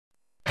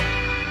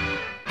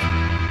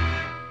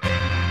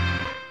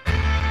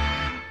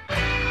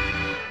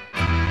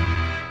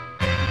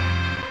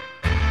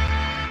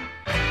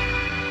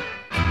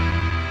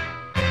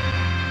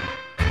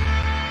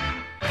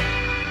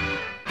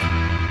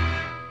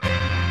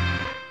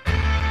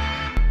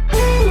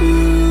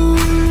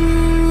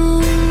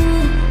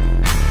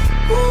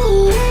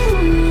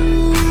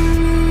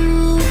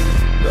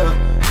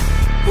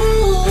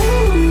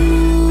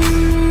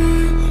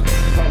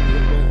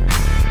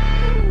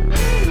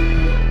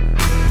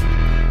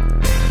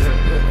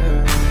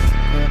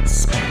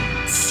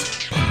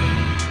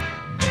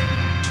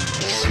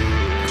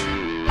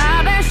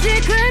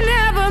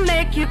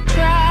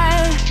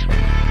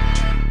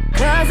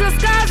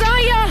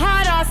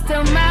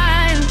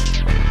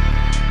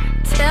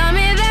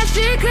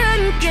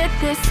shit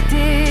this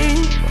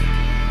deep.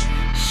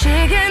 She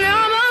can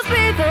almost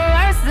be the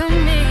worst of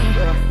me.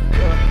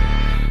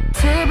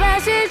 Too bad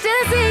she's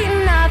just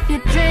eating off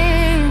your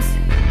dreams.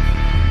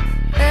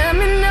 Let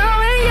me know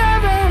when you're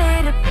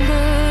ready to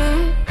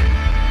bleed.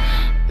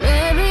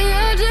 Maybe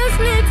you just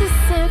need to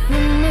sit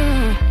for me.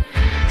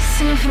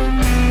 Sit for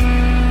me.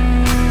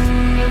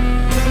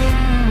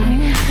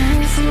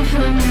 Sit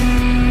for me.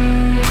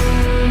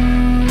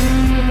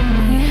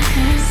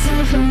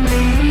 Sit for me. Sit for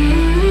me.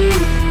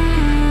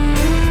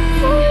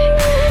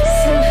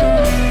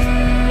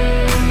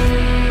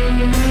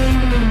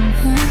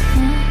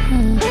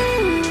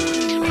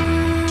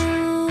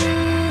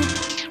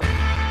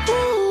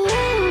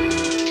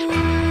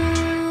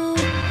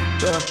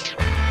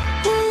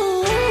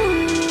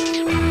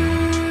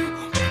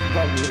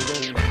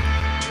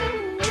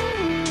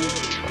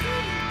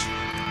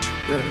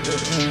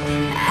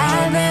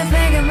 I've been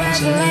thinking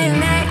about you late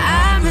night.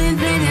 I've been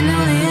thinking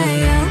only of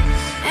you.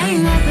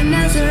 Ain't nothing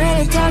else to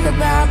really talk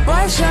about.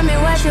 Boy, show me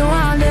what you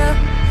wanna do.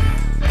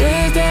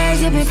 These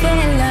days you be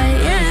feeling like,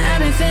 yeah,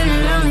 I've been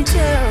feeling lonely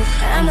too.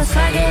 I'ma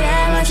fuck it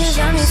out like it's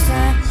on your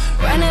side.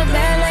 Run it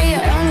back like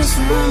you're on your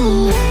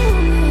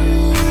side.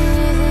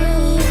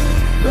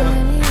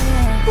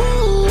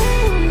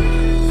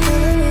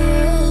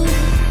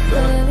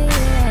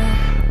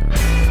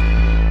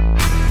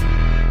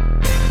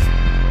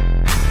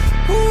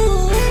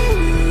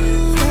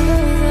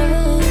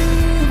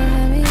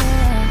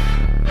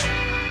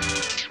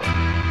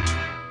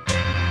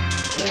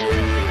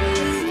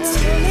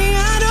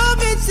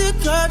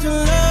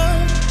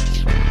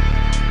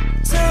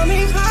 Tell me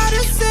how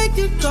to say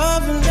goodbye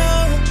for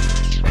love.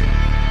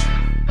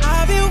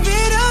 I've been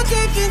without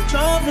taking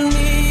over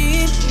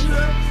me.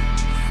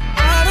 I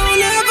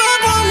don't ever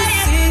wanna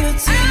see you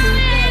too.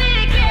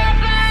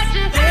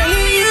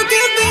 Only you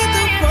can be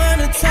the one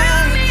to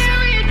tell me.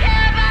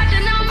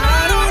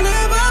 I don't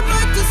ever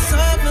put this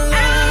over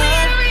love.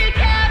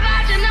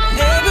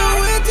 Never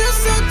went to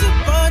such a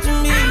part of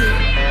me.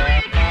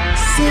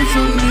 Sit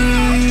for me.